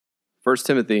1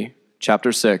 Timothy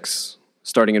chapter 6,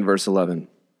 starting in verse 11.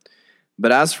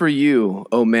 But as for you,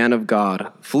 O man of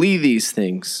God, flee these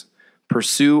things.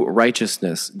 Pursue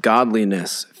righteousness,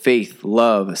 godliness, faith,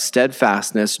 love,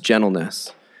 steadfastness,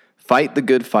 gentleness. Fight the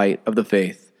good fight of the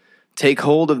faith. Take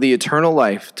hold of the eternal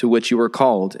life to which you were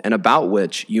called, and about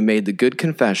which you made the good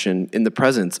confession in the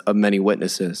presence of many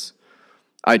witnesses.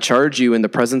 I charge you in the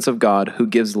presence of God, who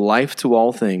gives life to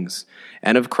all things,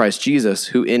 and of Christ Jesus,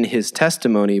 who in his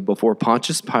testimony before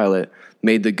Pontius Pilate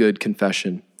made the good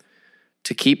confession,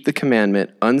 to keep the commandment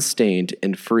unstained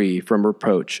and free from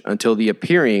reproach until the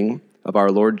appearing of our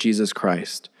Lord Jesus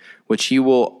Christ, which he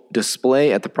will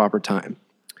display at the proper time.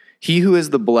 He who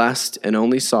is the blessed and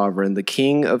only sovereign, the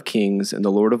King of kings and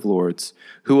the Lord of lords,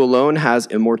 who alone has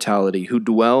immortality, who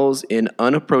dwells in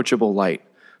unapproachable light,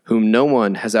 whom no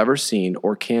one has ever seen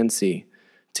or can see.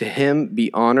 To him be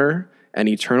honor and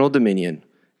eternal dominion.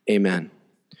 Amen.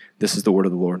 This is the word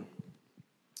of the Lord.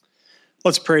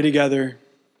 Let's pray together.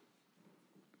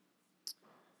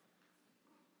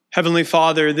 Heavenly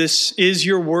Father, this is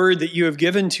your word that you have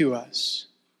given to us.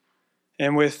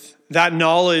 And with that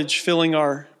knowledge filling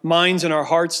our minds and our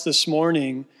hearts this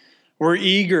morning, we're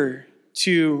eager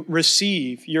to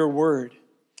receive your word.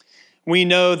 We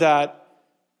know that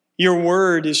your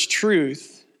word is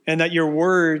truth, and that your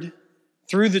word,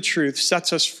 through the truth,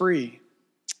 sets us free.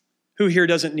 Who here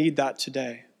doesn't need that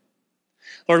today?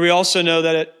 Lord, we also know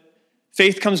that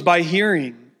faith comes by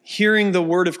hearing the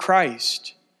word of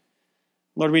Christ.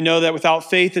 Lord, we know that without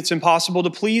faith, it's impossible to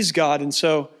please God. And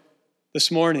so this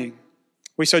morning,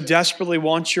 we so desperately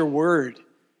want your word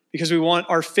because we want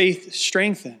our faith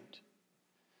strengthened.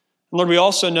 Lord, we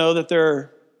also know that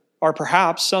there are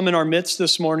perhaps some in our midst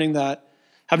this morning that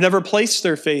have never placed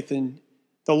their faith in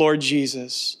the Lord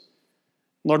Jesus.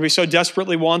 Lord, we so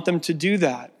desperately want them to do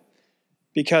that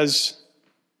because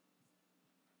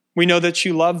we know that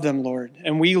you love them, Lord,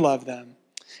 and we love them.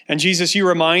 And Jesus, you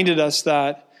reminded us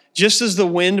that just as the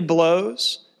wind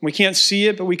blows, we can't see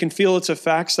it, but we can feel its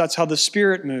effects, that's how the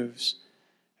Spirit moves,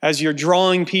 as you're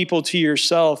drawing people to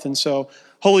yourself. And so,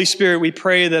 Holy Spirit, we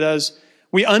pray that as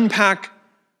we unpack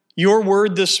your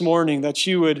word this morning, that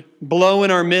you would blow in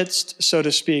our midst, so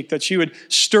to speak, that you would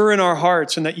stir in our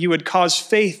hearts, and that you would cause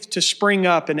faith to spring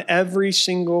up in every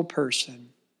single person.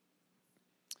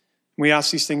 We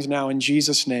ask these things now in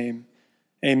Jesus' name.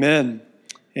 Amen.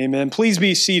 Amen. Please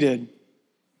be seated.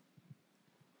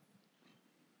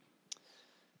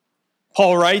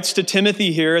 Paul writes to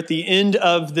Timothy here at the end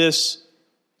of this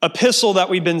epistle that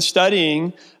we've been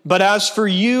studying, but as for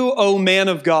you, O man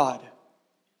of God.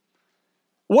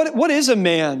 What is a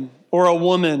man or a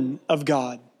woman of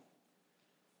God?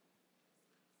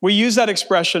 We use that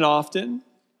expression often.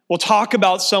 We'll talk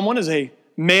about someone as a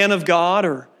man of God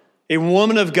or a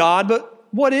woman of God, but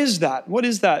what is that? What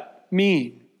does that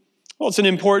mean? Well, it's an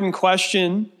important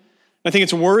question. I think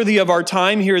it's worthy of our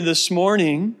time here this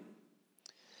morning.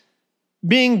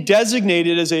 Being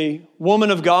designated as a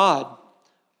woman of God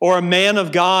or a man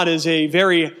of God is a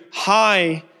very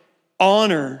high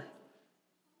honor.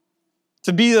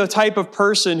 To be the type of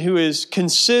person who is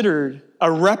considered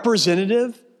a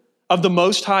representative of the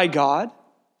Most High God,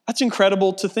 that's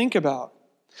incredible to think about.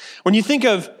 When you think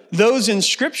of those in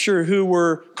Scripture who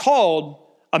were called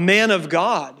a man of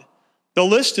God, the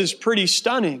list is pretty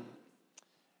stunning.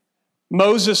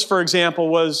 Moses, for example,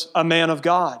 was a man of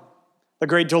God, the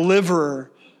great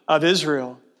deliverer of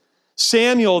Israel.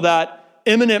 Samuel, that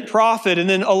eminent prophet, and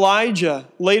then Elijah,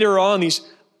 later on, these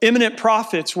eminent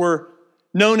prophets were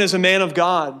known as a man of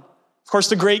God. Of course,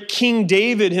 the great King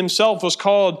David himself was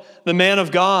called the man of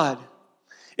God.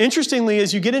 Interestingly,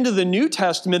 as you get into the New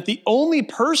Testament, the only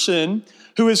person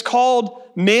who is called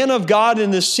man of God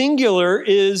in the singular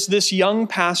is this young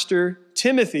pastor,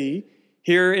 Timothy,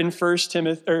 here in 1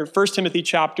 Timothy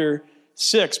chapter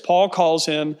 6. Paul calls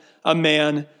him a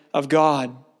man of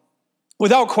God.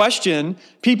 Without question,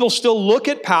 people still look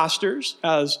at pastors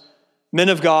as men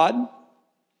of God,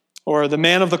 or the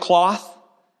man of the cloth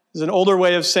is an older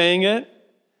way of saying it.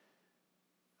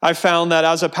 I found that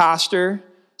as a pastor,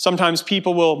 sometimes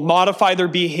people will modify their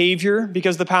behavior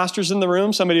because the pastor's in the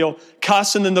room. Somebody will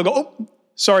cuss and then they'll go, "Oh,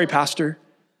 sorry, pastor."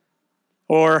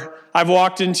 Or I've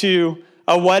walked into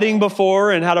a wedding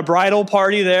before and had a bridal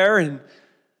party there and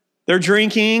they're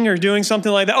drinking or doing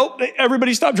something like that. "Oh,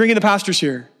 everybody stop drinking, the pastor's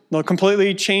here." They'll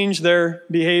completely change their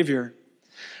behavior.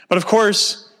 But of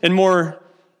course, in more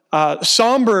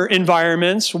somber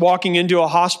environments, walking into a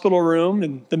hospital room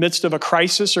in the midst of a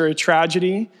crisis or a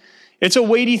tragedy, it's a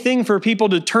weighty thing for people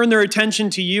to turn their attention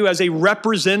to you as a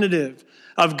representative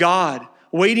of God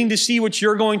waiting to see what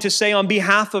you're going to say on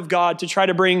behalf of God to try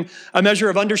to bring a measure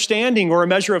of understanding or a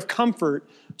measure of comfort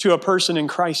to a person in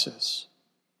crisis.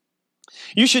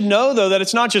 You should know, though, that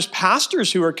it's not just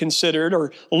pastors who are considered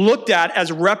or looked at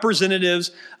as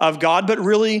representatives of God, but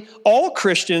really all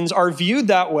Christians are viewed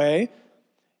that way.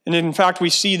 And in fact, we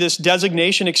see this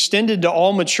designation extended to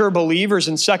all mature believers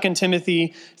in 2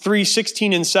 Timothy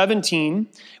 3:16 and 17,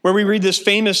 where we read this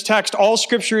famous text, "All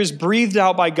scripture is breathed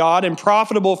out by God and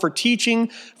profitable for teaching,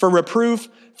 for reproof,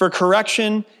 for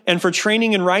correction, and for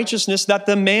training in righteousness, that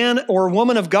the man or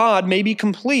woman of God may be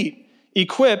complete,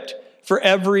 equipped for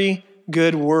every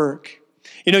good work."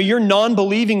 You know, your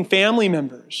non-believing family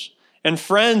members and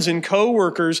friends and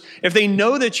coworkers, if they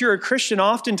know that you're a Christian,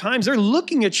 oftentimes they're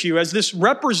looking at you as this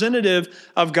representative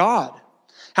of God.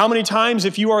 How many times,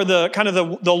 if you are the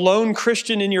lone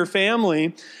Christian in your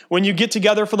family, when you get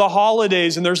together for the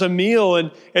holidays and there's a meal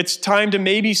and it's time to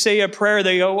maybe say a prayer,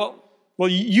 they go, well,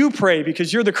 you pray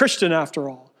because you're the Christian after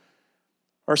all.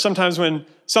 Or sometimes when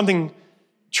something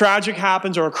tragic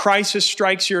happens or a crisis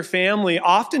strikes your family,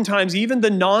 oftentimes even the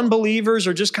non-believers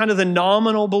or just kind of the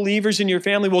nominal believers in your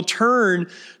family will turn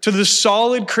to the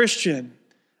solid Christian,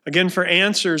 again, for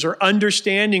answers or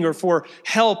understanding or for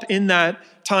help in that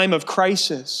time of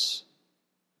crisis.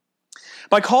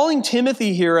 By calling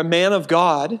Timothy here a man of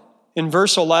God in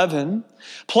verse 11,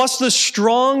 plus the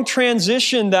strong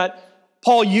transition that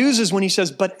Paul uses when he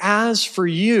says, "But as for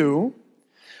you,"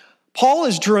 Paul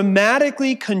is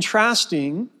dramatically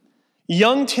contrasting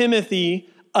young Timothy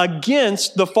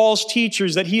against the false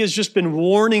teachers that he has just been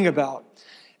warning about,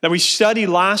 that we studied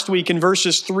last week in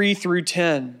verses 3 through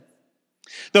 10.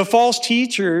 The false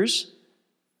teachers,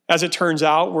 as it turns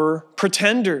out, were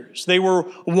pretenders. They were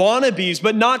wannabes,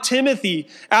 but not Timothy.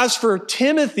 As for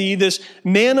Timothy, this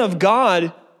man of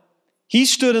God, he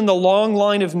stood in the long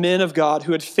line of men of God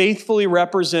who had faithfully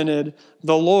represented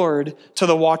the Lord to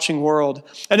the watching world.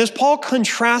 And as Paul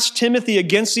contrasts Timothy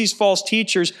against these false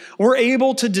teachers, we're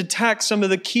able to detect some of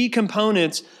the key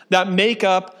components that make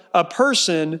up a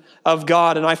person of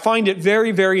God. And I find it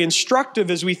very, very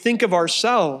instructive as we think of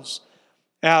ourselves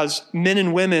as men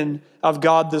and women of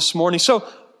God this morning. So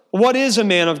what is a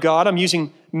man of God? I'm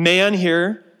using man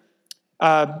here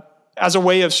as a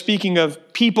way of speaking of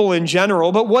people in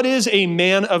general, but what is a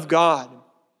man of God?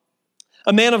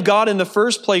 A man of God, in the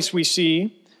first place we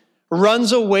see,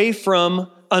 runs away from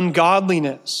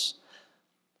ungodliness.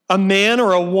 A man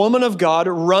or a woman of God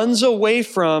runs away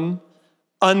from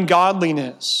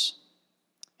ungodliness.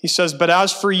 He says, "But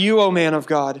as for you, O man of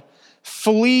God,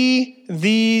 flee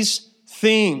these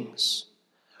things."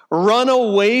 Run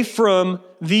away from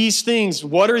these things.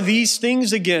 What are these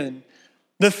things again?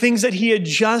 The things that he had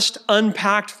just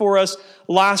unpacked for us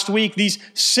last week, these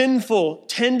sinful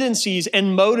tendencies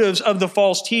and motives of the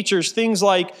false teachers, things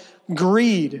like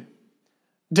greed,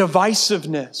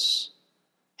 divisiveness,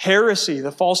 heresy,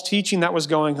 the false teaching that was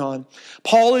going on.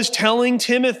 Paul is telling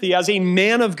Timothy, as a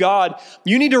man of God,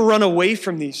 you need to run away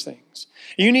from these things.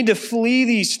 You need to flee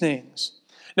these things.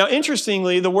 Now,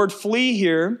 interestingly, the word flee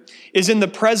here is in the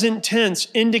present tense,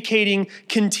 indicating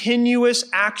continuous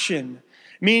action.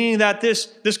 Meaning that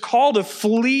this call to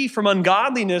flee from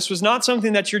ungodliness was not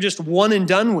something that you're just one and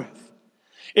done with.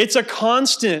 It's a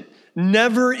constant,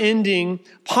 never-ending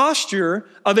posture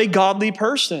of a godly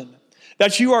person.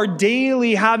 That you are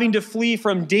daily having to flee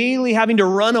from, daily having to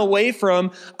run away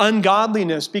from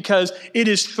ungodliness because it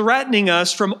is threatening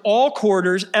us from all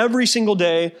quarters every single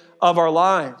day of our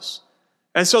lives.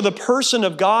 And so the person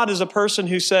of God is a person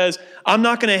who says, I'm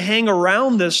not going to hang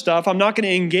around this stuff. I'm not going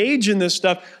to engage in this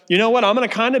stuff. You know what? I'm going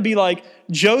to kind of be like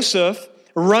Joseph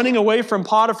running away from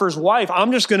Potiphar's wife.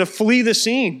 I'm just going to flee the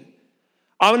scene.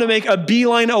 I'm going to make a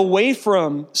beeline away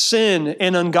from sin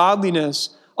and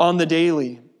ungodliness on the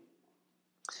daily.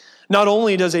 Not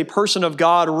only does a person of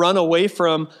God run away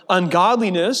from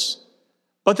ungodliness,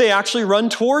 but they actually run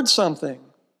towards something.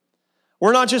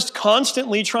 We're not just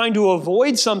constantly trying to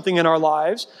avoid something in our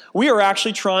lives. We are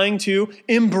actually trying to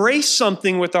embrace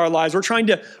something with our lives. We're trying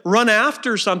to run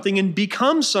after something and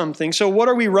become something. So what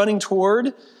are we running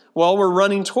toward? Well, we're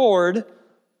running toward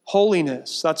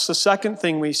holiness. That's the second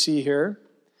thing we see here.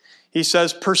 He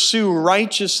says, pursue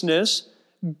righteousness,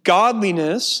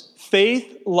 godliness,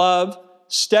 faith, love,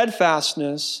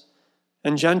 steadfastness,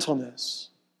 and gentleness.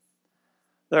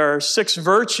 There are 6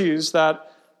 virtues that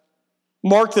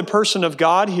mark the person of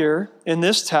God here in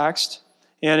this text,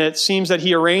 and it seems that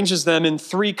he arranges them in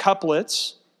 3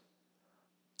 couplets.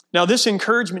 Now, this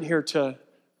encouragement here to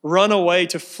run away,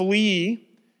 to flee,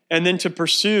 and then to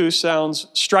pursue sounds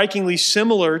strikingly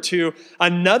similar to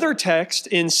another text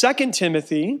in 2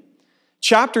 Timothy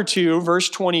chapter 2, verse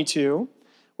 22,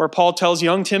 where Paul tells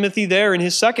young Timothy there in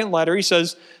his second letter, he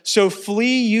says, "So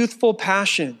flee youthful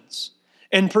passions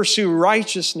and pursue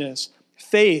righteousness,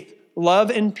 faith,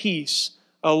 love, and peace,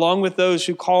 along with those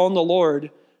who call on the Lord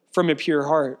from a pure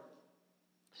heart."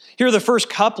 Here, the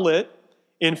first couplet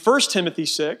in 1 Timothy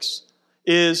 6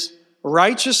 is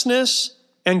righteousness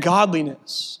and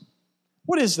godliness.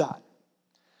 What is that?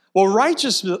 Well,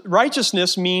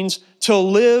 righteousness means to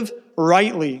live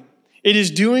rightly. It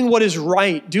is doing what is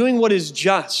right, doing what is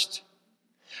just.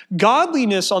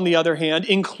 Godliness, on the other hand,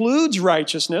 includes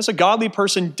righteousness. A godly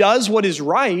person does what is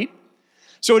right,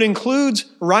 so it includes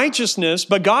righteousness,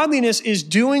 but godliness is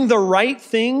doing the right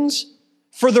things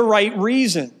for the right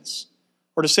reasons.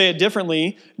 Or to say it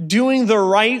differently, doing the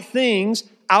right things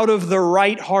out of the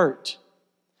right heart.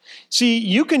 See,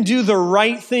 you can do the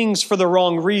right things for the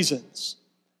wrong reasons,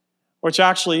 which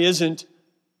actually isn't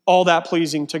all that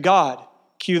pleasing to God.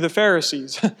 Cue the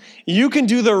Pharisees. You can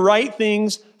do the right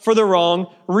things for the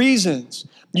wrong reasons.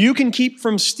 You can keep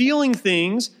from stealing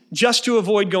things just to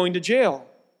avoid going to jail.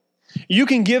 You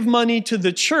can give money to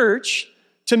the church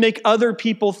to make other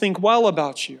people think well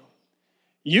about you.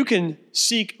 You can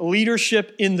seek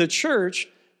leadership in the church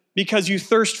because you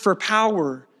thirst for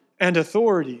power and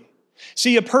authority.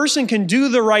 See, a person can do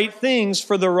the right things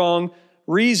for the wrong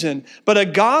reason, but a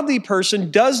godly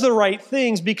person does the right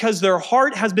things because their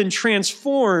heart has been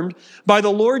transformed by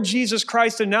the Lord Jesus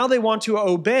Christ, and now they want to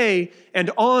obey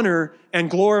and honor and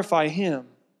glorify Him.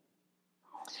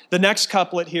 The next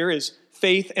couplet here is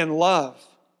faith and love.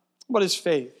 What is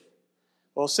faith?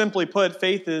 Well, simply put,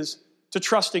 faith is to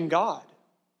trust in God.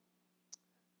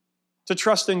 To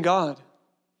trust in God.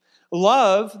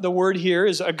 Love, the word here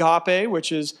is agape,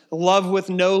 which is love with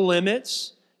no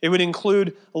limits. It would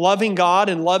include loving God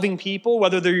and loving people,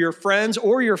 whether they're your friends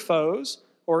or your foes,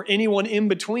 or anyone in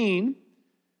between.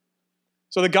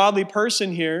 So the godly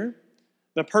person here,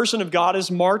 the person of God,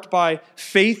 is marked by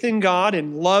faith in God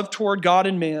and love toward God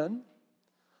and man.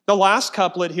 The last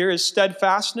couplet here is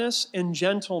steadfastness and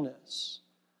gentleness.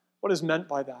 What is meant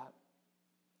by that?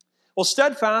 Well,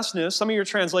 steadfastness, some of your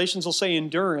translations will say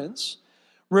endurance,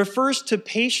 refers to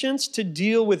patience to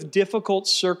deal with difficult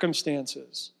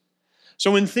circumstances.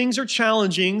 So when things are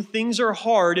challenging, things are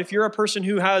hard, if you're a person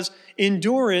who has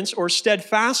endurance or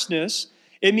steadfastness,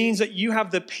 it means that you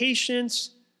have the patience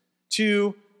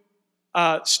to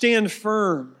stand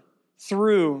firm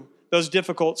through those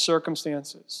difficult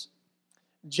circumstances.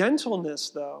 Gentleness,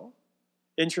 though,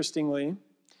 interestingly,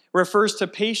 refers to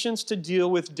patience to deal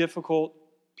with difficult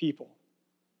people.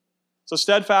 So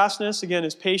steadfastness, again,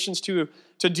 is patience to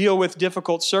deal with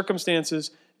difficult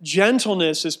circumstances.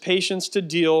 Gentleness is patience to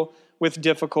deal with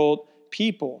difficult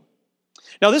people.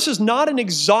 Now, this is not an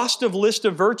exhaustive list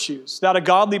of virtues that a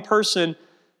godly person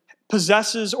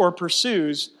possesses or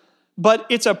pursues, but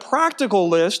it's a practical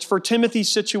list for Timothy's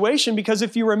situation, because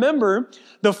if you remember,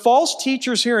 the false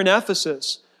teachers here in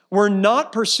Ephesus were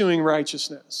not pursuing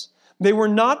righteousness. They were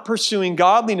not pursuing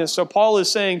godliness. So Paul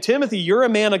is saying, Timothy, you're a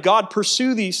man of God,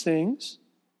 pursue these things.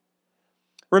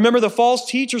 Remember, the false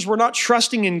teachers were not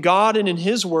trusting in God and in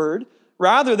His word.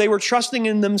 Rather, they were trusting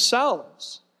in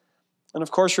themselves. And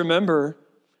of course, remember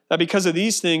that because of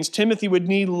these things, Timothy would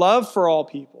need love for all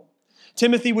people.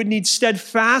 Timothy would need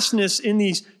steadfastness in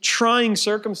these trying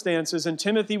circumstances, and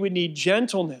Timothy would need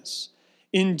gentleness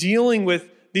in dealing with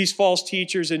these false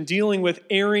teachers and dealing with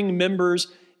erring members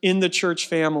in the church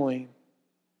family.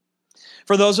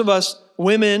 For those of us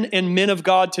women and men of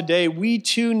God today, we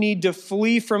too need to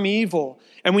flee from evil,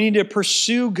 and we need to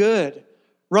pursue good,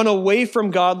 run away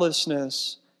from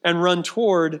godlessness, and run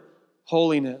toward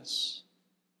holiness.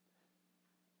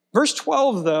 Verse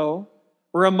 12, though,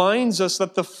 reminds us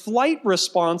that the flight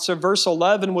response of verse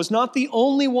 11 was not the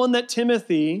only one that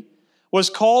Timothy was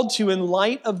called to in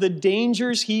light of the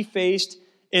dangers he faced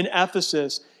in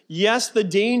Ephesus. Yes, the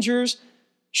dangers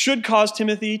should cause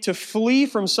Timothy to flee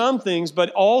from some things, but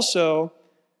also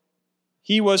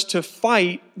he was to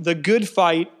fight the good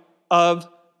fight of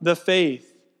the faith.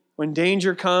 When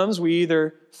danger comes, we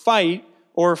either fight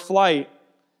or flight.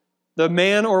 The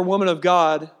man or woman of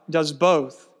God does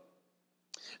both.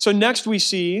 So next we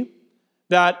see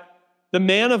that the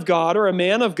man of God or a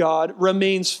man of God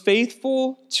remains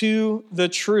faithful to the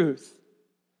truth.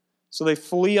 So they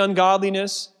flee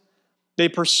ungodliness, they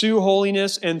pursue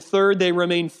holiness, and third, they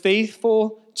remain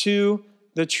faithful to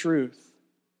the truth.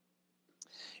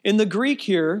 In the Greek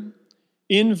here,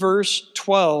 in verse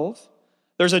 12,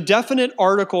 there's a definite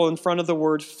article in front of the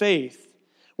word faith,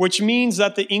 which means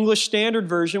that the English Standard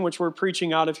Version, which we're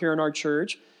preaching out of here in our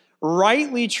church,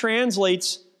 rightly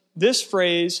translates this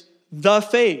phrase, the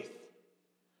faith.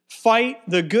 Fight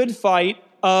the good fight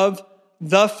of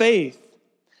the faith.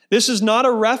 This is not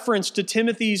a reference to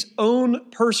Timothy's own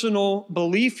personal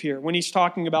belief here when he's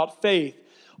talking about faith.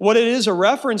 What it is a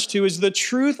reference to is the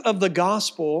truth of the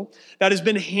gospel that has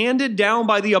been handed down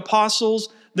by the apostles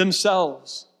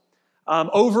themselves.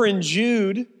 Over in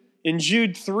Jude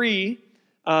 3,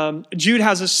 Jude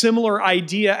has a similar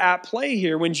idea at play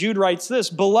here when Jude writes this: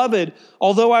 "Beloved,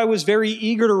 although I was very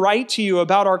eager to write to you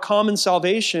about our common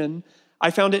salvation,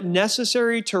 I found it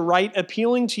necessary to write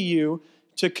appealing to you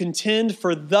to contend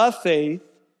for the faith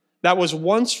that was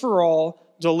once for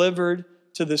all delivered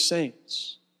to the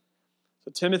saints."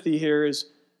 So Timothy here is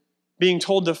being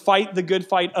told to fight the good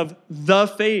fight of the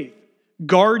faith,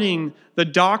 guarding the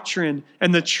doctrine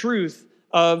and the truth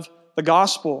of the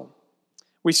gospel.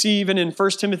 We see even in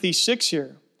 1 Timothy 6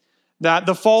 here that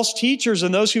the false teachers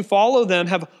and those who follow them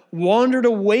have wandered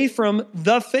away from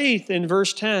the faith in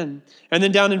verse 10. And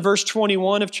then down in verse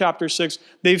 21 of chapter 6,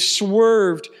 they've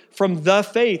swerved from the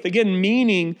faith. Again,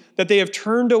 meaning that they have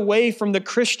turned away from the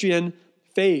Christian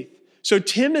faith. So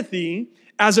Timothy,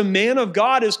 as a man of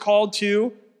God, is called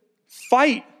to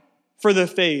fight for the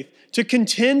faith, to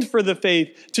contend for the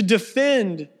faith, to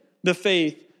defend the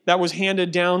faith that was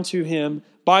handed down to him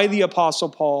by the Apostle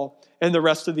Paul and the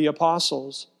rest of the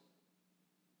apostles.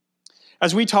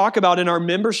 As we talk about in our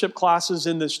membership classes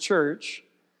in this church,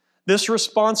 this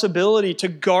responsibility to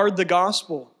guard the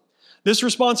gospel, this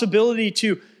responsibility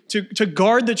to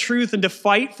guard the truth and to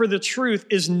fight for the truth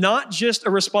is not just a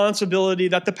responsibility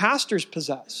that the pastors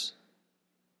possess.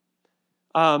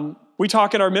 We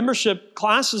talk in our membership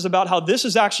classes about how this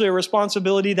is actually a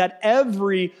responsibility that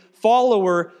every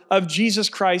follower of Jesus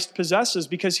Christ possesses,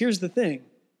 because here's the thing: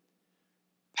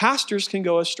 pastors can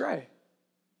go astray.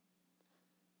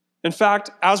 In fact,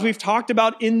 as we've talked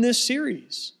about in this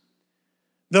series,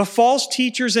 the false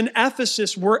teachers in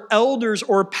Ephesus were elders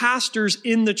or pastors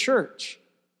in the church.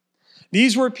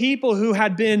 These were people who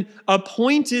had been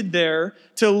appointed there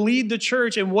to lead the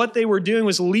church, and what they were doing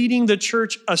was leading the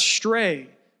church astray.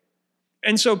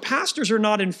 And so pastors are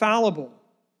not infallible.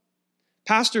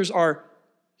 Pastors are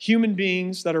human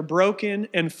beings that are broken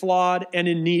and flawed and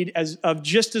in need of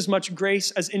just as much grace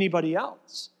as anybody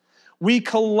else. We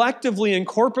collectively and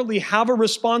corporately have a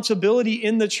responsibility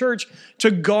in the church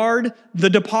to guard the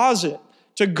deposit,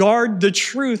 to guard the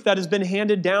truth that has been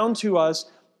handed down to us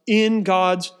in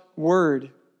God's word.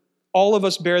 All of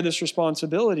us bear this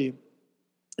responsibility.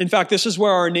 In fact, this is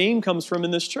where our name comes from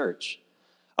in this church.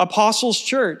 Apostles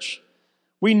Church.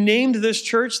 We named this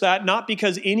church that not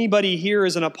because anybody here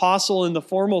is an apostle in the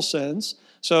formal sense.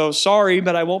 So sorry,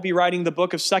 but I won't be writing the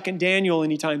book of 2 Daniel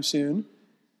anytime soon.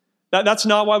 That's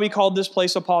not why we called this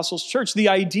place Apostles Church. The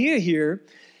idea here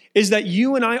is that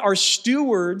you and I are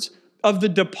stewards of the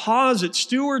deposit,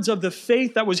 stewards of the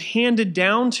faith that was handed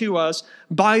down to us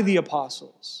by the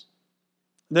apostles.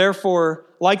 Therefore,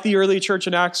 like the early church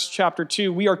in Acts chapter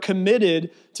 2, we are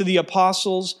committed to the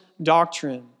apostles'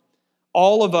 doctrine.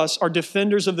 All of us are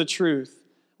defenders of the truth.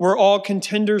 We're all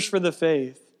contenders for the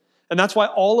faith. And that's why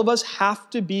all of us have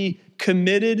to be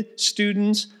committed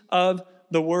students of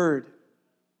the word.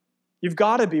 You've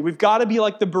got to be. We've got to be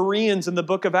like the Bereans in the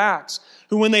book of Acts,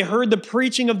 who when they heard the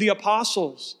preaching of the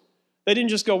apostles, they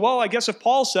didn't just go, well, I guess if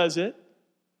Paul says it.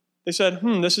 They said,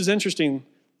 this is interesting.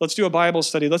 Let's do a Bible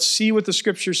study. Let's see what the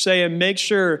scriptures say and make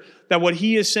sure that what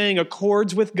he is saying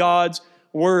accords with God's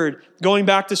word. Going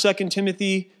back to 2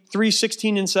 Timothy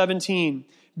 3:16 and 17,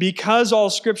 because all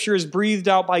scripture is breathed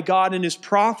out by God and is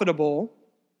profitable,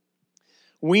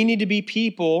 we need to be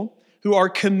people who are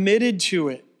committed to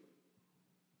it.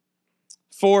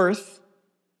 Fourth,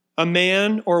 a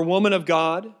man or woman of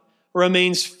God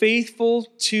remains faithful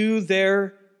to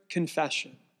their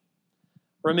confession.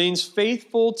 Remains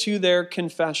faithful to their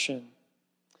confession.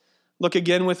 Look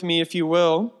again with me, if you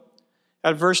will,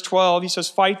 at verse 12. He says,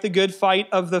 fight the good fight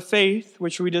of the faith,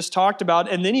 which we just talked about.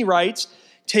 And then he writes,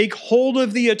 take hold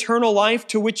of the eternal life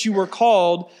to which you were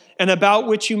called and about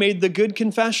which you made the good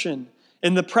confession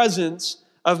in the presence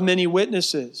of many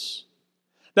witnesses.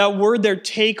 That word there,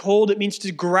 take hold, it means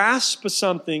to grasp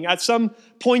something. At some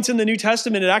points in the New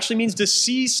Testament, it actually means to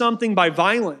seize something by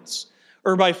violence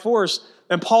or by force.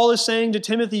 And Paul is saying to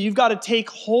Timothy, you've got to take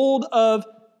hold of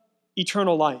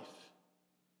eternal life.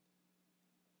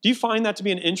 Do you find that to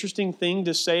be an interesting thing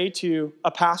to say to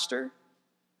a pastor?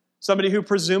 Somebody who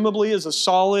presumably is a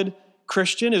solid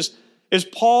Christian? Is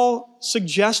Paul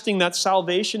suggesting that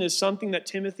salvation is something that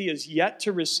Timothy is yet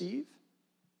to receive?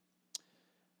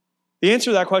 The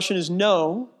answer to that question is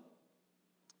no.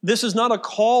 This is not a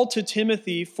call to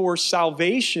Timothy for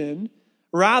salvation.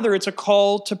 Rather, it's a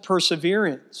call to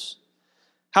perseverance.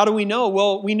 How do we know?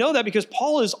 Well, we know that because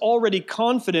Paul is already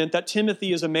confident that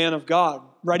Timothy is a man of God,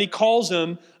 right? He calls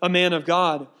him a man of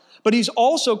God. But he's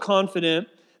also confident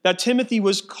that Timothy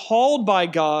was called by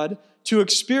God to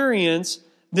experience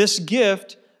this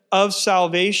gift of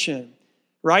salvation,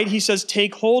 right? He says,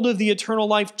 take hold of the eternal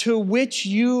life to which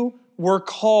you were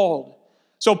called.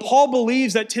 So Paul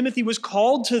believes that Timothy was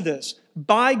called to this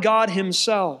by God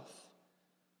himself.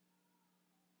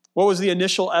 What was the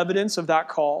initial evidence of that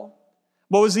call?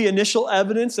 What was the initial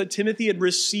evidence that Timothy had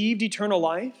received eternal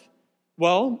life?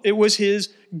 Well, it was his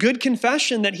good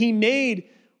confession that he made,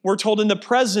 we're told, in the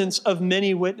presence of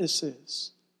many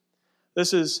witnesses.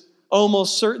 This is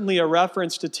almost certainly a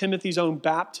reference to Timothy's own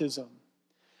baptism,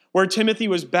 where Timothy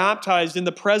was baptized in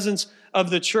the presence of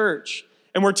the church,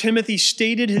 and where Timothy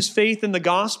stated his faith in the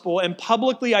gospel and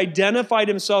publicly identified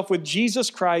himself with Jesus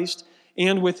Christ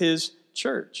and with his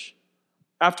church.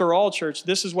 After all, church,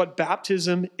 this is what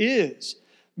baptism is.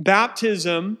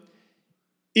 Baptism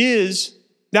is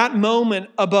that moment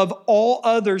above all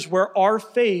others where our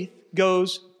faith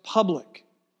goes public,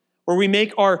 where we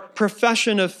make our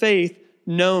profession of faith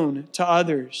known to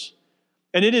others.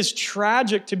 And it is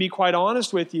tragic, to be quite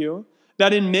honest with you,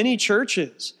 that in many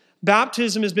churches,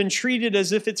 baptism has been treated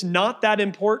as if it's not that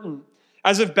important,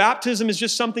 as if baptism is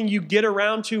just something you get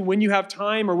around to when you have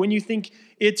time or when you think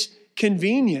it's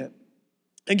convenient.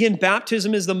 Again,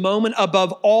 baptism is the moment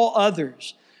above all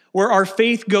others where our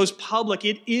faith goes public.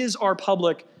 It is our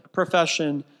public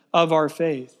profession of our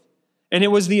faith. And it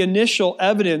was the initial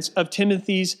evidence of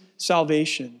Timothy's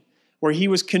salvation, where he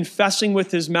was confessing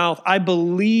with his mouth, I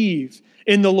believe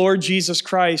in the Lord Jesus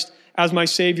Christ as my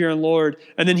Savior and Lord.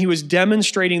 And then he was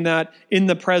demonstrating that in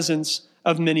the presence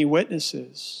of many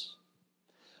witnesses.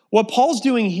 What Paul's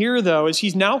doing here, though, is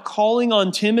he's now calling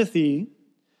on Timothy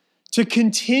to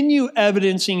continue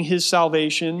evidencing his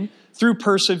salvation through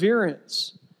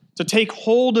perseverance, to take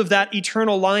hold of that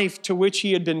eternal life to which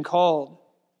he had been called.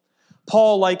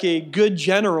 Paul, like a good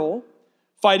general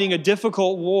fighting a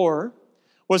difficult war,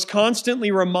 was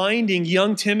constantly reminding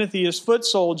young Timothy, his foot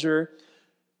soldier,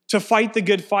 to fight the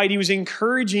good fight. He was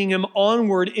encouraging him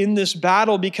onward in this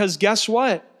battle because guess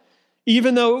what?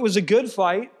 Even though it was a good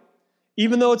fight,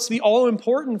 even though it's the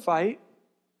all-important fight,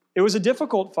 it was a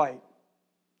difficult fight.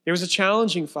 It was a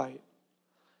challenging fight.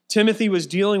 Timothy was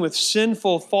dealing with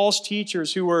sinful, false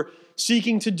teachers who were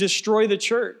seeking to destroy the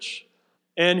church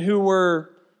and who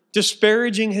were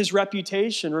disparaging his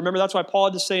reputation. Remember, that's why Paul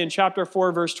had to say in chapter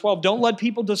 4, verse 12, don't let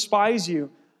people despise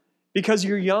you because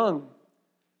you're young.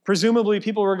 Presumably,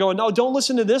 people were going, no, don't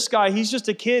listen to this guy. He's just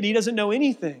a kid. He doesn't know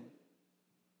anything.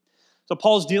 So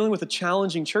Paul's dealing with a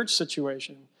challenging church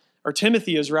situation, or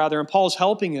Timothy is rather, and Paul's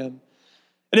helping him.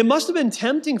 And it must have been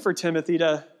tempting for Timothy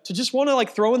to just want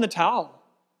to throw in the towel.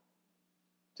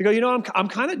 To go, I'm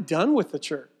kind of done with the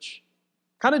church.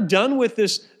 Kind of done with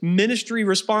this ministry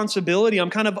responsibility. I'm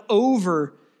kind of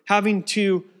over having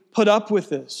to put up with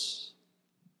this.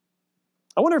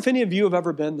 I wonder if any of you have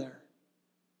ever been there.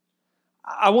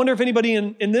 I wonder if anybody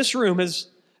in this room has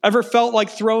ever felt like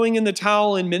throwing in the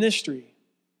towel in ministry.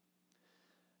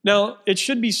 Now, it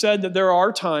should be said that there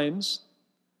are times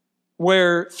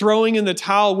where throwing in the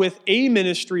towel with a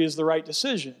ministry is the right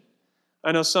decision.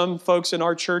 I know some folks in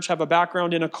our church have a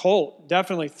background in a cult.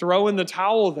 Definitely throw in the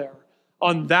towel there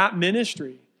on that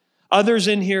ministry. Others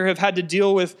in here have had to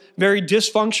deal with very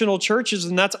dysfunctional churches,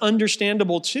 and that's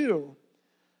understandable too.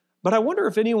 But I wonder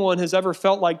if anyone has ever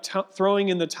felt like throwing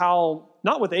in the towel,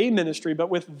 not with a ministry, but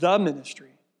with the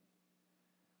ministry.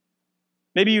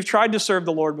 Maybe you've tried to serve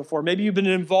the Lord before. Maybe you've been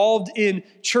involved in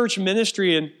church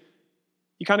ministry, and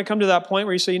you kind of come to that point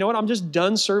where you say, you know what, I'm just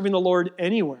done serving the Lord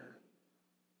anywhere.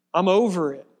 I'm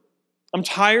over it. I'm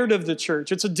tired of the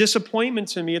church. It's a disappointment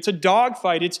to me. It's a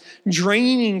dogfight. It's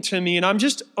draining to me, and I'm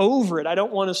just over it. I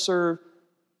don't want to serve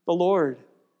the Lord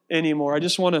anymore. I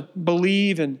just want to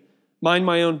believe and mind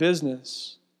my own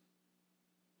business.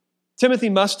 Timothy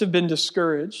must have been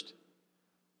discouraged.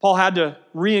 Paul had to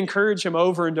re-encourage him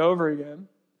over and over again.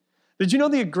 Did you know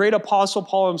the great apostle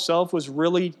Paul himself was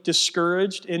really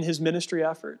discouraged in his ministry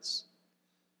efforts?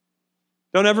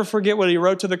 Don't ever forget what he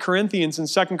wrote to the Corinthians in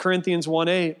 2 Corinthians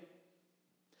 1:8.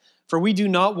 For we do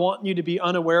not want you to be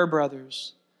unaware,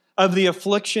 brothers, of the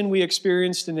affliction we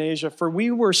experienced in Asia, for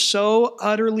we were so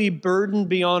utterly burdened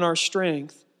beyond our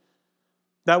strength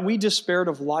that we despaired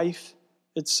of life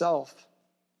itself.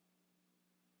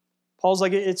 Paul's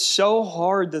like, it's so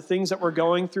hard, the things that we're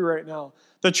going through right now.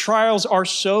 The trials are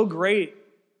so great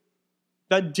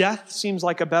that death seems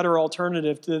like a better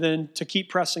alternative than to keep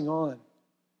pressing on.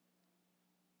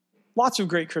 Lots of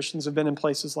great Christians have been in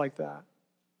places like that.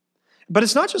 But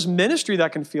it's not just ministry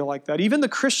that can feel like that. Even the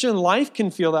Christian life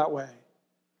can feel that way.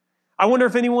 I wonder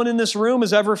if anyone in this room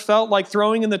has ever felt like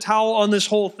throwing in the towel on this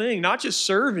whole thing, not just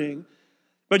serving,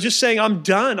 but just saying, I'm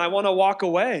done, I want to walk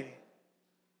away.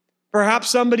 Perhaps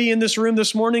somebody in this room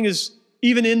this morning is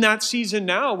even in that season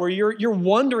now where you're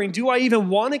wondering, do I even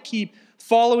want to keep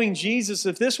following Jesus?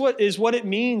 If this is what it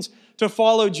means to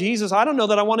follow Jesus, I don't know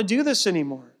that I want to do this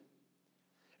anymore.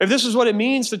 If this is what it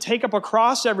means to take up a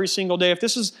cross every single day, if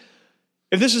this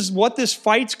is what this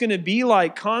fight's going to be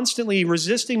like, constantly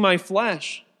resisting my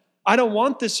flesh, I don't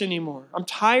want this anymore. I'm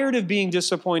tired of being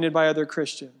disappointed by other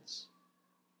Christians.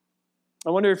 I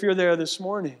wonder if you're there this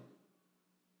morning.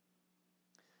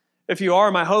 If you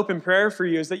are, my hope and prayer for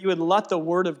you is that you would let the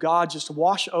Word of God just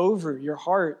wash over your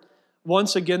heart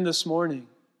once again this morning.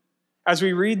 As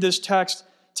we read this text,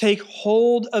 take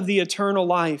hold of the eternal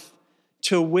life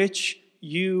to which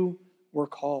you were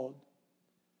called.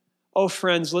 Oh,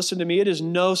 friends, listen to me. It is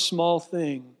no small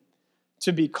thing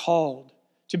to be called,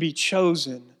 to be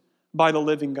chosen by the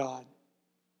living God.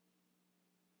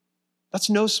 That's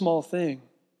no small thing.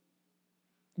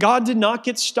 God did not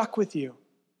get stuck with you.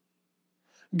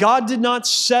 God did not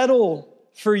settle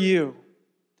for you.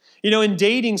 You know, in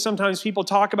dating, sometimes people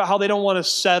talk about how they don't want to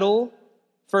settle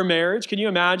for marriage. Can you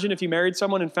imagine if you married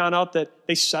someone and found out that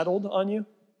they settled on you?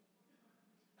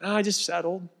 I just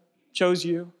settled, chose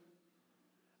you.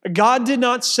 God did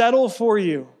not settle for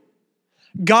you.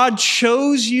 God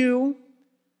chose you.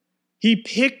 He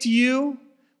picked you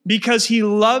because He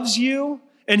loves you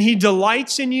and He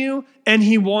delights in you and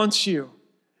He wants you.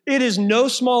 It is no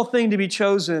small thing to be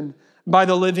chosen by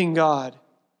the living God.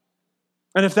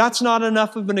 And if that's not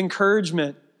enough of an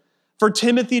encouragement for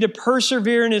Timothy to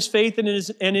persevere in his faith and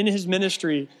in his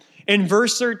ministry, in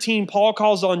verse 13, Paul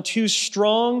calls on two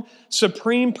strong,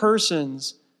 supreme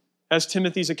persons as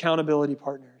Timothy's accountability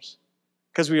partners,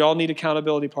 because we all need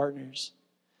accountability partners.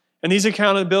 And these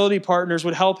accountability partners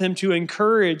would help him to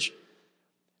encourage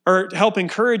him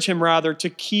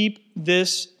to keep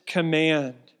this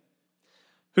command.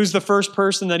 Who's the first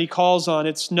person that he calls on?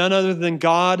 It's none other than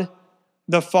God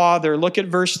the Father. Look at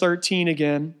verse 13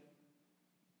 again.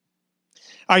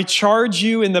 I charge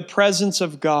you in the presence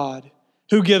of God,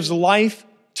 who gives life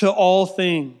to all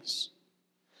things.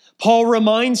 Paul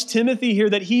reminds Timothy here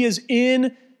that he is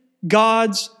in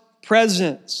God's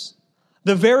presence.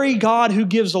 The very God who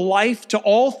gives life to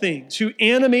all things, who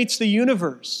animates the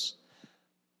universe,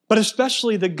 but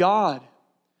especially the God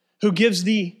who gives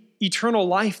the eternal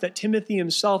life that Timothy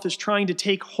himself is trying to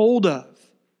take hold of.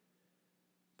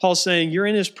 Paul's saying, you're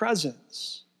in His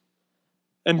presence.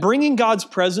 And bringing God's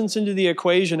presence into the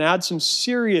equation adds some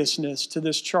seriousness to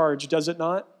this charge, does it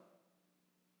not?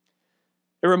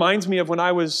 It reminds me of when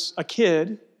I was a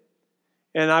kid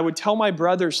and I would tell my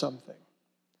brother something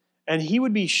and he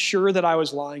would be sure that I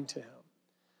was lying to him.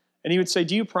 And he would say,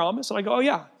 do you promise? And I go, oh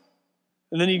yeah.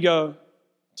 And then he'd go,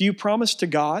 do you promise to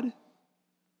God? And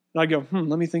I go,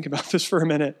 let me think about this for a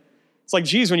minute. It's like,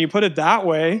 geez, when you put it that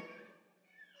way,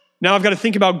 now I've got to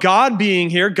think about God being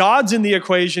here. God's in the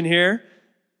equation here.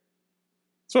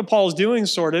 That's what Paul's doing,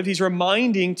 sort of. He's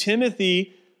reminding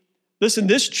Timothy, listen,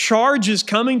 this charge is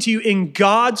coming to you in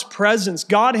God's presence.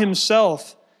 God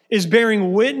Himself is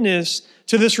bearing witness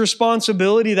to this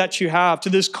responsibility that you have, to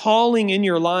this calling in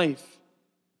your life.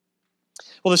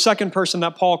 Well, the second person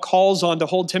that Paul calls on to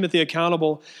hold Timothy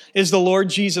accountable is the Lord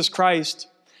Jesus Christ.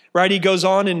 Right? He goes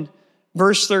on in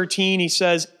verse 13, he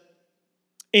says,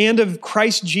 and of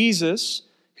Christ Jesus,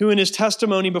 who in his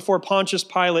testimony before Pontius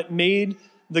Pilate made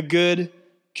the good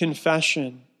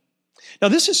confession. Now,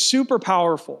 this is super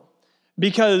powerful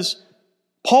because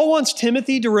Paul wants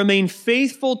Timothy to remain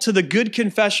faithful to the good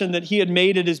confession that he had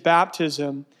made at his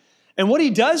baptism. And what he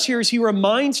does here is he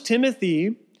reminds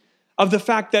Timothy of the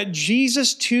fact that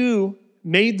Jesus too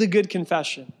made the good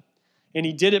confession. And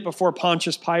he did it before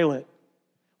Pontius Pilate.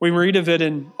 We read of it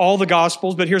in all the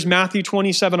Gospels, but here's Matthew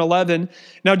 27:11.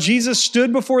 Now Jesus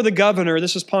stood before the governor,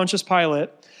 this is Pontius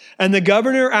Pilate, and the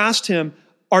governor asked him,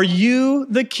 are you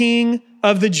the king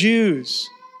of the Jews?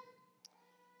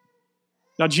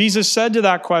 Now Jesus said to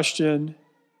that question,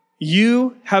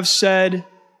 you have said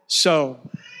so.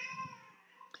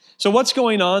 So what's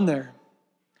going on there?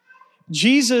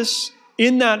 Jesus,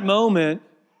 in that moment,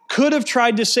 could have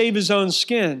tried to save his own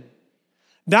skin.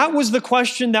 That was the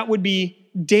question that would be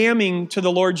damning to the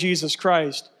Lord Jesus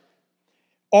Christ.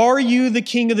 Are you the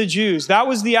king of the Jews? That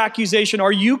was the accusation.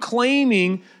 Are you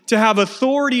claiming to have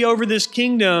authority over this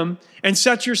kingdom and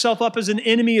set yourself up as an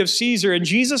enemy of Caesar? And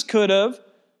Jesus could have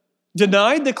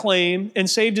denied the claim and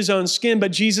saved his own skin,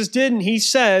 but Jesus didn't. He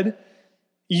said,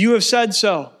 you have said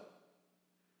so.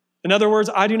 In other words,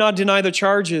 I do not deny the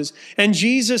charges. And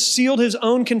Jesus sealed his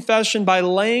own confession by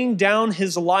laying down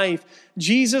his life.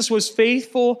 Jesus was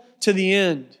faithful to the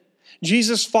end.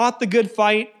 Jesus fought the good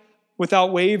fight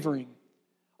without wavering.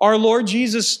 Our Lord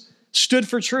Jesus stood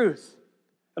for truth.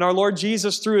 And our Lord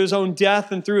Jesus, through his own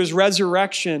death and through his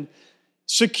resurrection,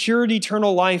 secured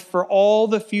eternal life for all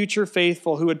the future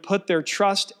faithful who would put their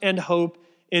trust and hope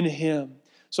in him.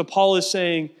 So Paul is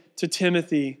saying to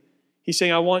Timothy, he's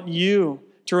saying, I want you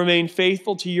to remain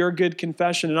faithful to your good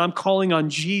confession. And I'm calling on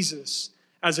Jesus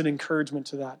as an encouragement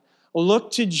to that.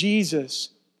 Look to Jesus,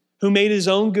 who made his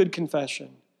own good confession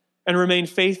and remained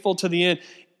faithful to the end.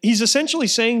 He's essentially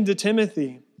saying to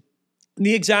Timothy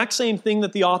the exact same thing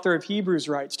that the author of Hebrews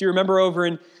writes. Do you remember over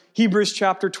in Hebrews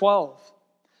chapter 12,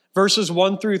 verses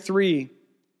 1 through 3?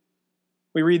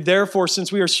 We read, therefore,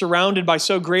 since we are surrounded by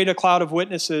so great a cloud of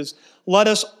witnesses, let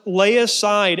us lay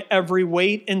aside every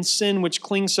weight and sin which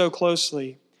clings so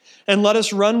closely, and let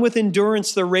us run with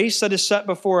endurance the race that is set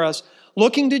before us,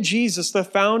 looking to Jesus, the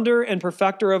founder and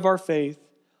perfecter of our faith,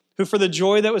 who for the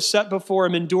joy that was set before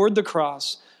him endured the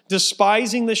cross,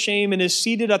 despising the shame, and is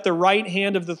seated at the right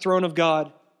hand of the throne of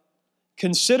God.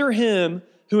 Consider him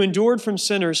who endured from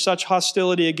sinners such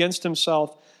hostility against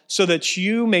himself, so that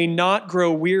you may not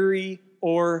grow weary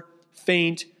or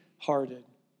faint-hearted.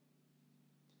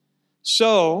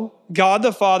 So, God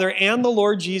the Father and the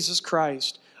Lord Jesus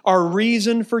Christ are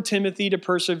reason for Timothy to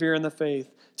persevere in the faith,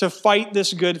 to fight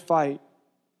this good fight.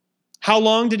 How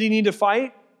long did he need to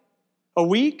fight? A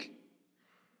week?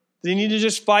 Did he need to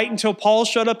just fight until Paul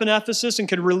showed up in Ephesus and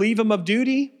could relieve him of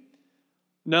duty?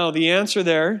 No, the answer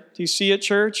there, do you see it,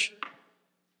 church?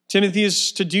 Timothy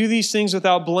is to do these things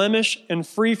without blemish and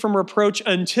free from reproach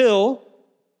until,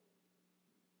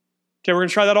 okay, we're going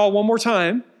to try that all one more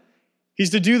time.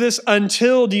 He's to do this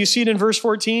until, do you see it in verse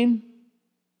 14?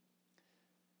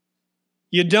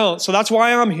 You don't. So that's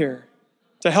why I'm here,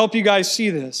 to help you guys see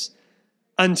this.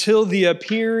 Until the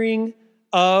appearing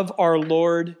of our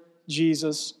Lord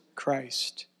Jesus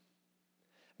Christ.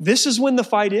 This is when the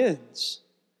fight ends.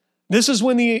 This is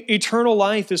when the eternal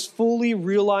life is fully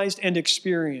realized and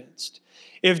experienced.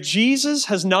 If Jesus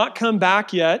has not come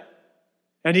back yet,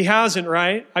 and he hasn't,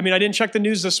 right? I mean, I didn't check the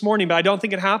news this morning, but I don't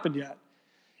think it happened yet.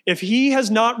 If he has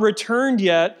not returned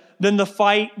yet, then the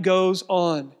fight goes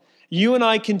on. You and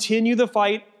I continue the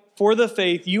fight for the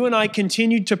faith. You and I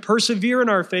continue to persevere in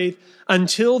our faith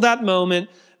until that moment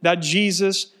that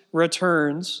Jesus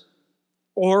returns,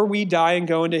 or we die and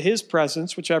go into his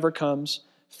presence, whichever comes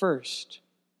first.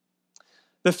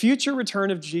 The future return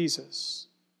of Jesus,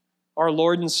 our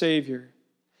Lord and Savior,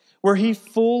 where he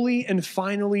fully and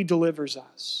finally delivers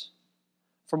us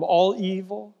from all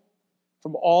evil,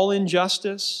 from all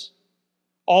injustice,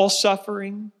 all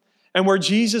suffering, and where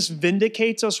Jesus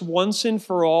vindicates us once and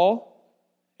for all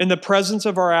in the presence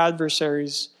of our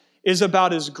adversaries, is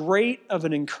about as great of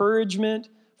an encouragement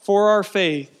for our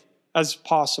faith as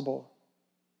possible.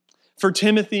 For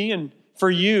Timothy and for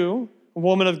you,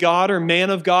 woman of God or man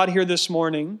of God here this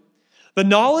morning, the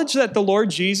knowledge that the Lord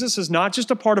Jesus is not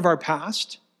just a part of our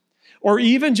past or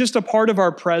even just a part of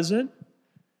our present,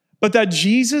 but that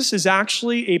Jesus is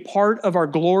actually a part of our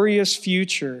glorious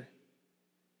future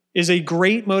is a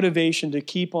great motivation to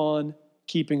keep on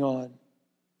keeping on.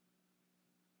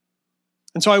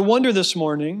 And so I wonder this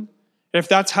morning if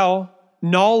that's how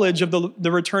knowledge of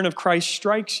the return of Christ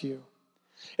strikes you.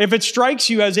 If it strikes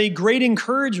you as a great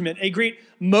encouragement, a great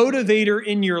motivator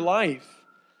in your life.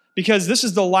 Because this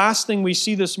is the last thing we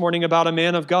see this morning about a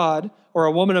man of God or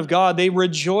a woman of God. They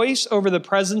rejoice over the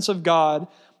presence of God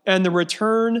and the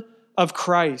return of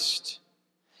Christ.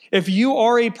 If you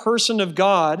are a person of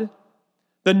God,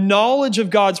 the knowledge of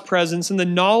God's presence and the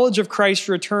knowledge of Christ's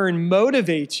return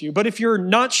motivates you. But if you're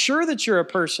not sure that you're a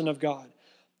person of God,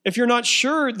 if you're not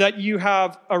sure that you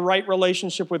have a right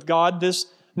relationship with God, this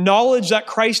knowledge that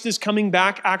Christ is coming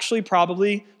back actually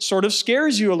probably sort of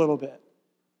scares you a little bit.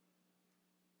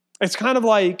 It's kind of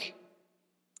like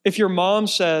if your mom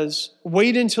says,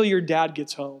 wait until your dad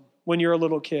gets home when you're a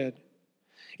little kid.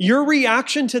 Your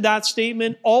reaction to that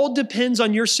statement all depends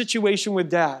on your situation with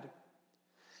dad.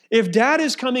 If dad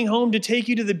is coming home to take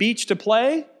you to the beach to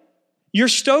play, you're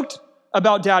stoked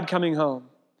about dad coming home.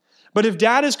 But if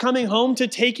dad is coming home to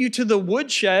take you to the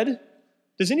woodshed,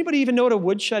 does anybody even know what a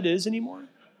woodshed is anymore?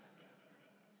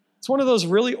 It's one of those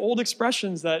really old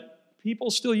expressions that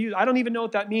people still use. I don't even know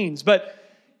what that means. But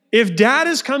if dad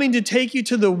is coming to take you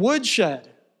to the woodshed,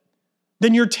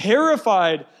 then you're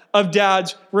terrified of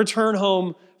dad's return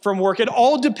home from work. It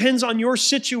all depends on your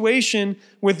situation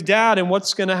with dad and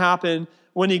what's going to happen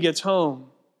when he gets home.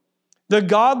 The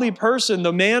godly person,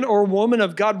 the man or woman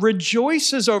of God,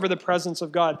 rejoices over the presence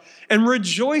of God and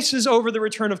rejoices over the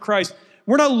return of Christ.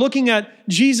 We're not looking at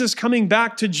Jesus coming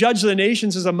back to judge the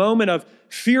nations as a moment of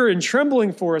fear and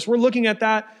trembling for us. We're looking at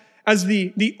that as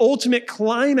the ultimate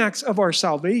climax of our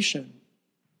salvation.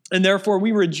 And therefore,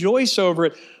 we rejoice over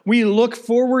it. We look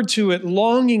forward to it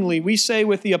longingly. We say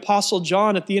with the Apostle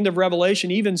John at the end of Revelation,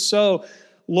 even so,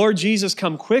 Lord Jesus,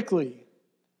 come quickly.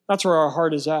 That's where our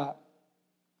heart is at.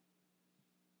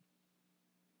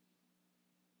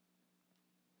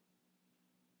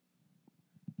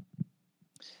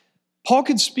 Paul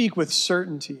could speak with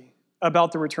certainty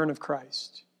about the return of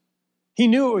Christ. He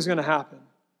knew it was going to happen,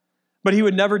 but he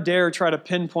would never dare try to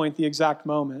pinpoint the exact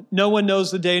moment. No one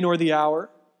knows the day nor the hour.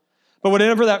 But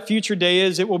whatever that future day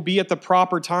is, it will be at the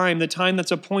proper time, the time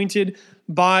that's appointed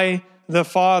by the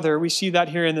Father. We see that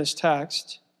here in this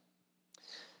text.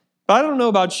 But I don't know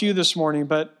about you this morning,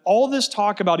 but all this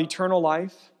talk about eternal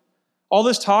life, all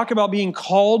this talk about being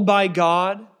called by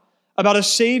God, about a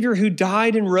Savior who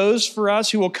died and rose for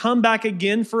us, who will come back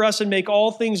again for us and make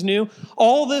all things new,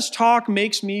 all this talk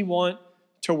makes me want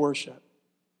to worship.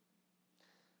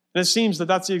 And it seems that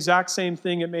that's the exact same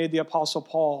thing it made the Apostle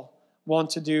Paul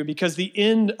want to do, because the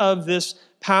end of this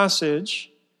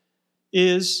passage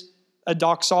is a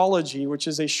doxology, which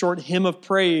is a short hymn of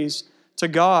praise to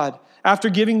God. After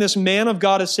giving this man of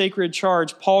God a sacred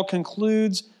charge, Paul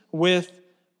concludes with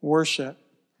worship.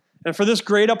 And for this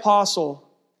great apostle,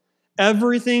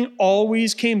 everything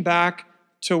always came back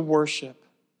to worship.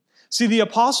 See, the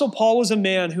Apostle Paul was a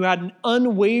man who had an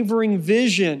unwavering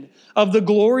vision of the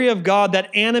glory of God that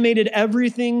animated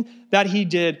everything that he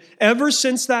did. Ever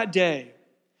since that day,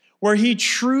 where he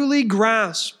truly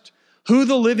grasped who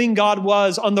the living God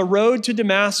was on the road to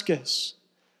Damascus,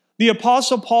 the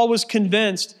Apostle Paul was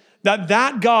convinced that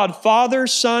that God, Father,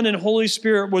 Son, and Holy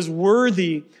Spirit, was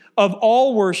worthy of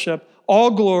all worship,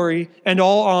 all glory, and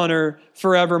all honor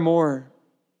forevermore.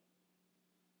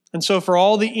 And so for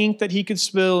all the ink that he could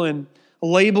spill in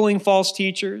labeling false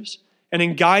teachers and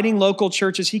in guiding local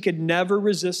churches, he could never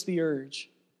resist the urge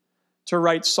to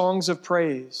write songs of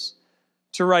praise,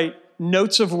 to write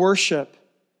notes of worship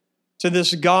to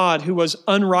this God who was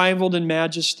unrivaled in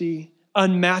majesty,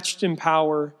 unmatched in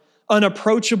power,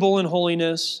 unapproachable in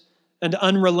holiness, and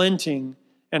unrelenting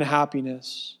in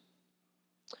happiness.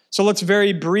 So let's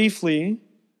very briefly,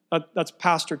 that's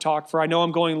pastor talk for, I know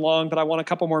I'm going long, but I want a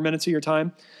couple more minutes of your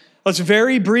time. Let's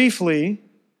very briefly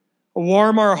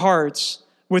warm our hearts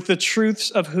with the truths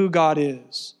of who God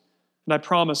is. And I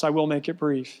promise I will make it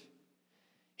brief.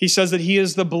 He says that he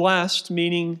is the blessed,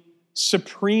 meaning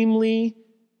supremely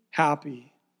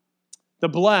happy. The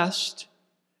blessed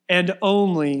and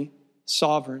only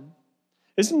sovereign.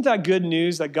 Isn't that good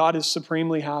news that God is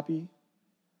supremely happy?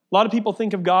 A lot of people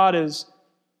think of God as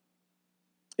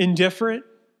indifferent.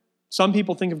 Some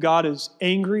people think of God as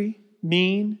angry,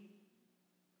 mean,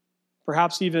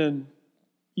 perhaps even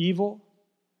evil.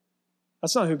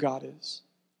 That's not who God is.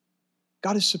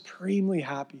 God is supremely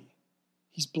happy.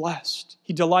 He's blessed.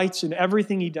 He delights in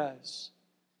everything he does.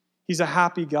 He's a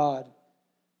happy God,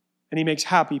 and he makes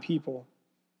happy people.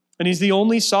 And he's the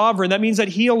only sovereign. That means that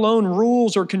he alone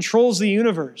rules or controls the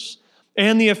universe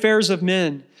and the affairs of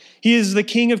men. He is the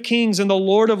King of kings and the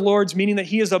Lord of lords, meaning that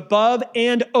he is above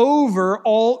and over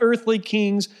all earthly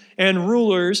kings and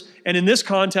rulers. And in this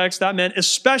context, that meant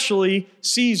especially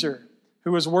Caesar,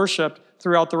 who was worshipped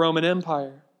throughout the Roman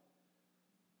Empire.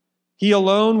 He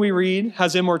alone, we read,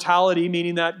 has immortality,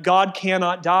 meaning that God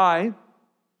cannot die.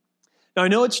 Now, I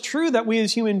know it's true that we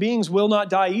as human beings will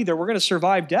not die either. We're going to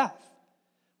survive death.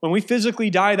 When we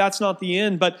physically die, that's not the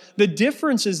end. But the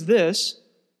difference is this,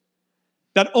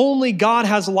 that only God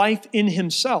has life in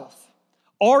himself.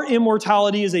 Our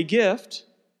immortality is a gift.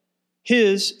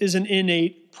 His is an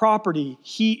innate property.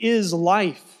 He is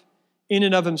life in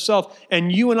and of himself.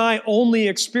 And you and I only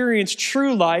experience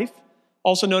true life,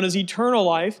 also known as eternal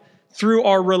life, through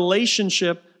our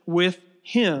relationship with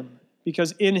him,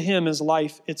 because in him is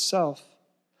life itself.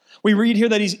 We read here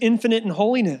that he's infinite in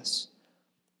holiness.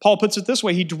 Paul puts it this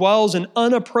way, he dwells in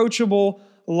unapproachable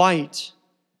light.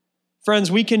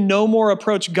 Friends, we can no more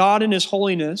approach God in his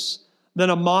holiness than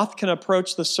a moth can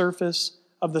approach the surface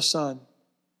of the sun.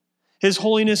 His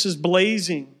holiness is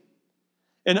blazing,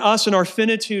 and us in our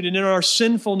finitude and in our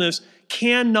sinfulness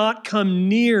cannot come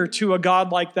near to a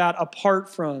God like that apart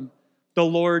from the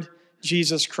Lord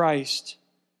Jesus Christ.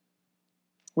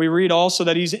 We read also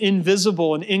that he's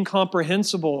invisible and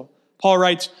incomprehensible. Paul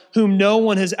writes, whom no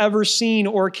one has ever seen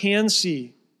or can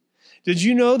see. Did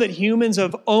you know that humans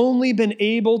have only been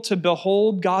able to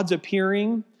behold God's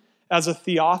appearing as a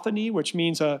theophany, which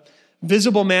means a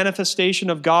visible manifestation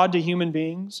of God to human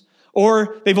beings,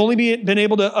 or they've only been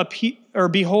able to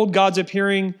behold God's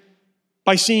appearing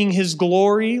by seeing his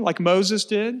glory like Moses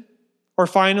did, or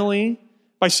finally,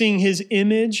 by seeing his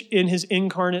image in his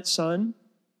incarnate Son.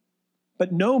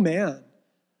 But no man,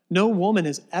 no woman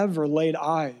has ever laid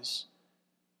eyes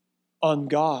on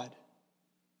God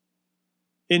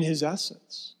in his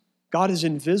essence. God is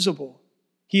invisible.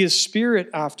 He is spirit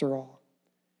after all.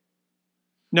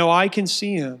 No eye can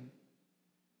see him,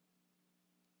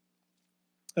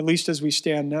 at least as we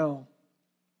stand now.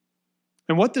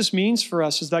 And what this means for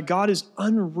us is that God is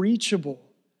unreachable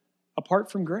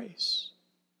apart from grace.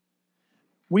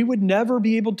 We would never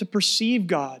be able to perceive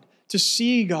God, to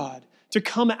see God, to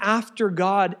come after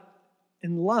God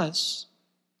unless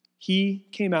he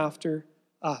came after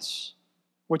us,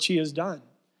 which he has done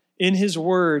in his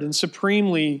word and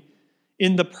supremely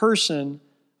in the person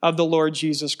of the Lord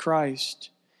Jesus Christ.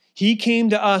 He came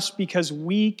to us because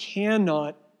we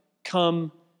cannot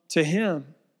come to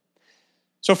him.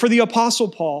 So for the Apostle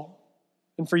Paul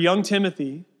and for young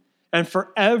Timothy and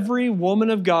for every woman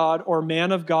of God or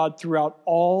man of God throughout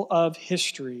all of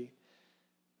history,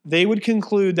 they would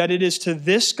conclude that it is to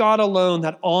this God alone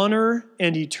that honor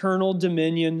and eternal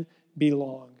dominion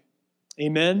belong.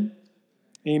 Amen?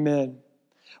 Amen.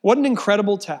 What an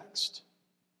incredible text.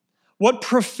 What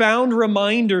profound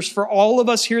reminders for all of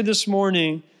us here this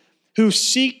morning who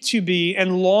seek to be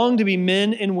and long to be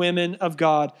men and women of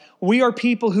God. We are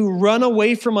people who run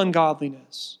away from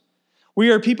ungodliness. We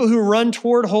are people who run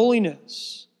toward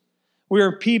holiness. We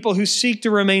are people who seek to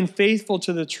remain faithful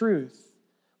to the truth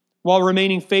while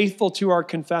remaining faithful to our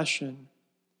confession.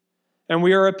 And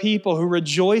we are a people who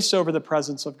rejoice over the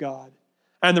presence of God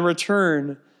and the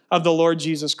return of the Lord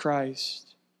Jesus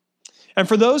Christ. And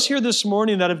for those here this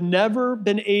morning that have never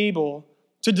been able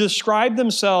to describe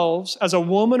themselves as a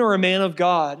woman or a man of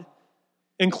God,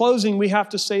 in closing, we have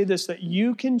to say this, that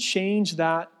you can change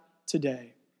that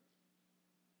today.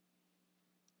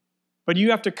 But you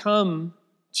have to come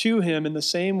to him in the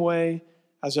same way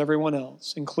as everyone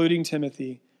else, including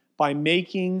Timothy, by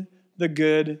making the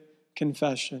good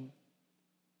confession.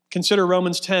 Consider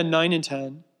Romans 10, 9 and 10.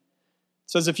 It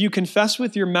says, if you confess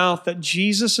with your mouth that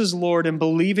Jesus is Lord and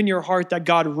believe in your heart that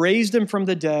God raised him from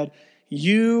the dead,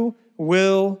 you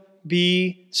will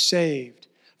be saved.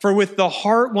 For with the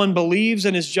heart one believes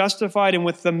and is justified, and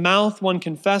with the mouth one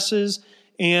confesses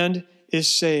and is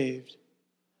saved.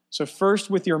 So first,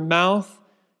 with your mouth,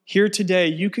 here today,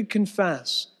 you could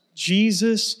confess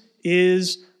Jesus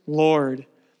is Lord.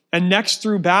 And next,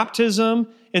 through baptism,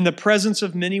 in the presence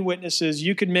of many witnesses,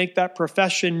 you could make that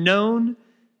profession known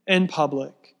and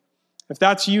public. If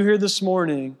that's you here this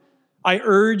morning, I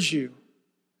urge you,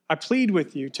 I plead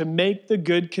with you to make the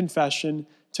good confession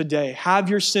today. Have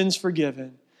your sins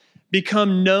forgiven.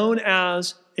 Become known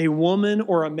as a woman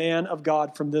or a man of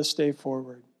God from this day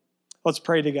forward. Let's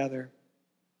pray together.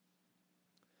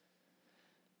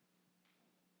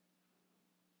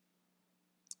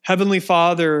 Heavenly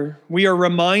Father, we are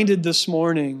reminded this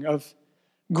morning of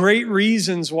great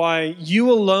reasons why you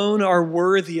alone are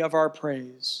worthy of our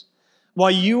praise, why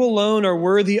you alone are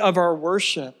worthy of our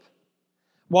worship,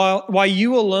 why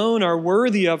you alone are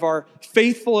worthy of our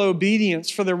faithful obedience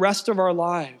for the rest of our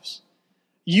lives.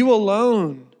 You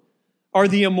alone are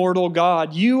the immortal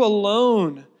God. You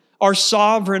alone are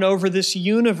sovereign over this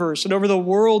universe and over the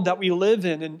world that we live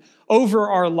in and over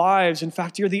our lives. In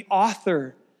fact, you're the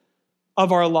author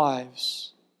of our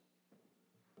lives.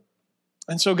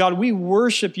 And so, God, we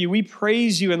worship you. We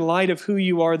praise you in light of who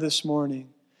you are this morning.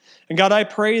 And God, I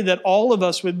pray that all of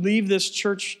us would leave this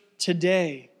church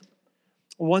today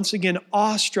once again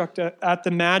awestruck at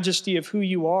the majesty of who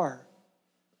you are.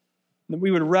 That we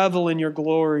would revel in your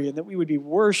glory and that we would be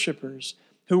worshipers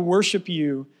who worship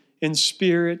you in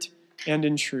spirit and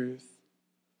in truth.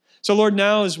 So, Lord,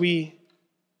 now as we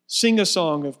sing a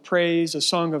song of praise, a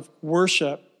song of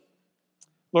worship,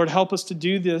 Lord, help us to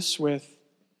do this with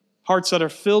hearts that are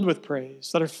filled with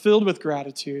praise, that are filled with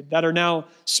gratitude, that are now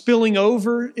spilling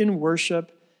over in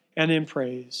worship and in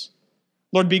praise.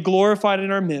 Lord, be glorified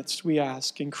in our midst, we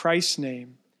ask. In Christ's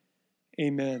name,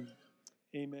 amen.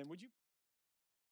 Amen. Would you